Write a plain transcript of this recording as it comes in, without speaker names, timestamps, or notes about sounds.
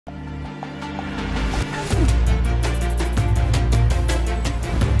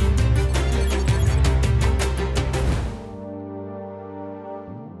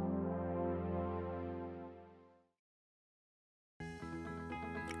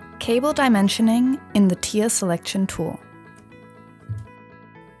Cable dimensioning in the TIA selection tool.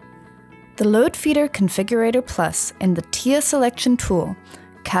 The Load Feeder Configurator Plus in the TIA selection tool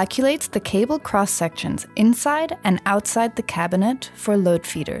calculates the cable cross-sections inside and outside the cabinet for load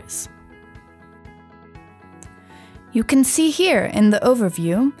feeders. You can see here in the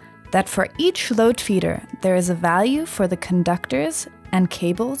overview that for each load feeder there is a value for the conductors and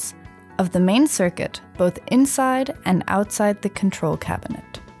cables of the main circuit, both inside and outside the control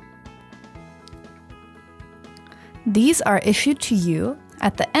cabinet. These are issued to you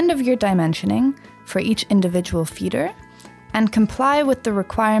at the end of your dimensioning for each individual feeder and comply with the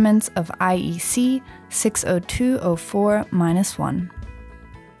requirements of IEC 60204-1.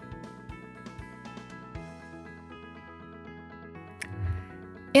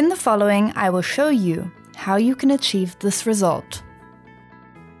 In the following, I will show you how you can achieve this result.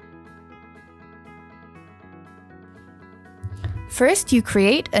 First, you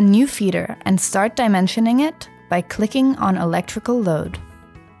create a new feeder and start dimensioning it by clicking on Electrical Load.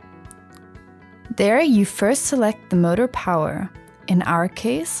 There, you first select the motor power, in our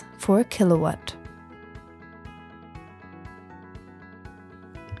case 4 kilowatt.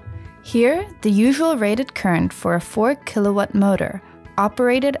 Here, the usual rated current for a 4 kilowatt motor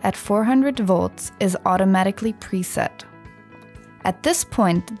operated at 400 volts is automatically preset. At this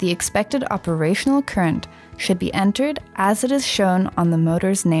point, the expected operational current should be entered as it is shown on the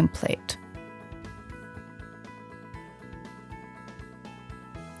motor's nameplate.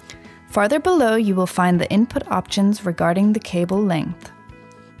 Farther below, you will find the input options regarding the cable length.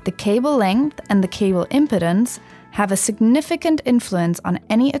 The cable length and the cable impedance have a significant influence on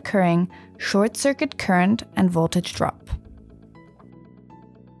any occurring short-circuit current and voltage drop.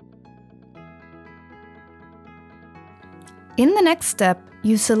 In the next step,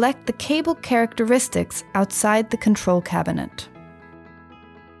 you select the cable characteristics outside the control cabinet.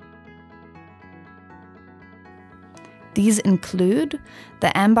 These include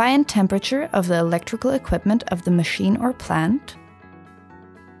the ambient temperature of the electrical equipment of the machine or plant,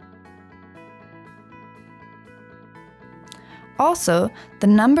 also the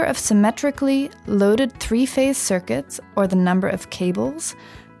number of symmetrically loaded three-phase circuits or the number of cables,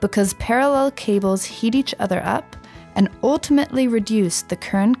 because parallel cables heat each other up and ultimately reduce the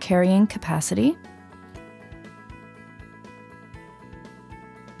current carrying capacity,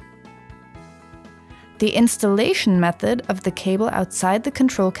 the installation method of the cable outside the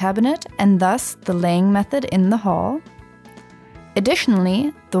control cabinet and thus the laying method in the hall,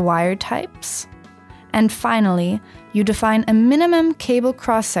 additionally the wire types, and finally you define a minimum cable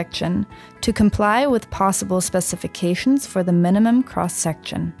cross-section to comply with possible specifications for the minimum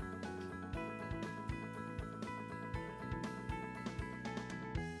cross-section.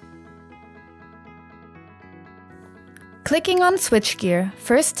 Clicking on switchgear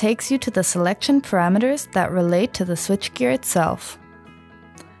first takes you to the selection parameters that relate to the switchgear itself.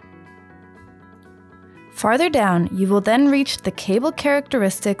 Farther down, you will then reach the cable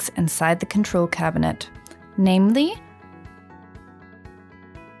characteristics inside the control cabinet, namely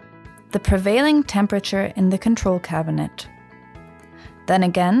the prevailing temperature in the control cabinet. Then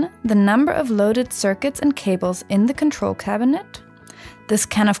again, the number of loaded circuits and cables in the control cabinet. This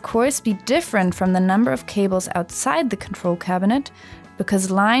can of course be different from the number of cables outside the control cabinet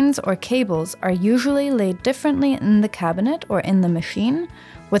because lines or cables are usually laid differently in the cabinet or in the machine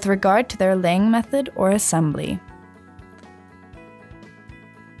with regard to their laying method or assembly.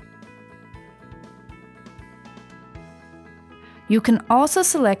 You can also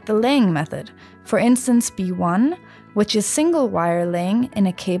select the laying method, for instance B1, which is single wire laying in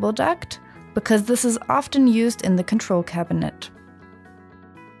a cable duct, because this is often used in the control cabinet.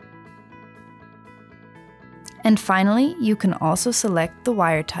 And finally, you can also select the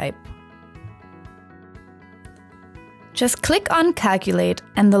wire type. Just click on Calculate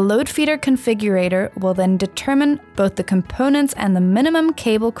and the Load Feeder Configurator will then determine both the components and the minimum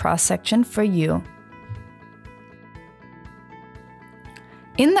cable cross-section for you.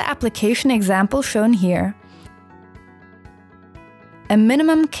 In the application example shown here, a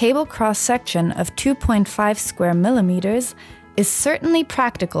minimum cable cross-section of 2.5 square millimeters is certainly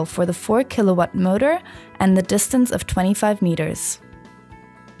practical for the 4 kilowatt motor and the distance of 25 meters.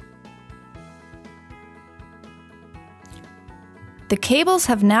 The cables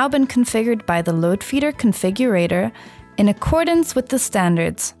have now been configured by the Load Feeder Configurator in accordance with the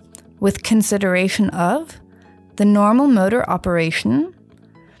standards, with consideration of the normal motor operation,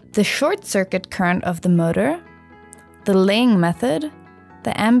 the short circuit current of the motor, the laying method,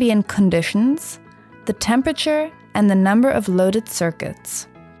 the ambient conditions, the temperature, and the number of loaded circuits.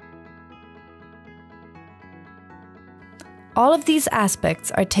 All of these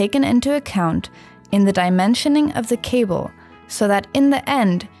aspects are taken into account in the dimensioning of the cable so that in the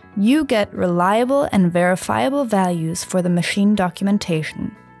end, you get reliable and verifiable values for the machine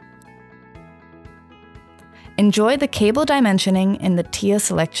documentation. Enjoy the cable dimensioning in the TIA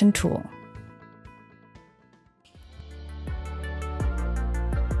selection tool.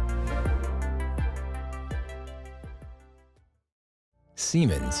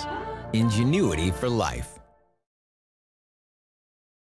 Siemens, ingenuity for life.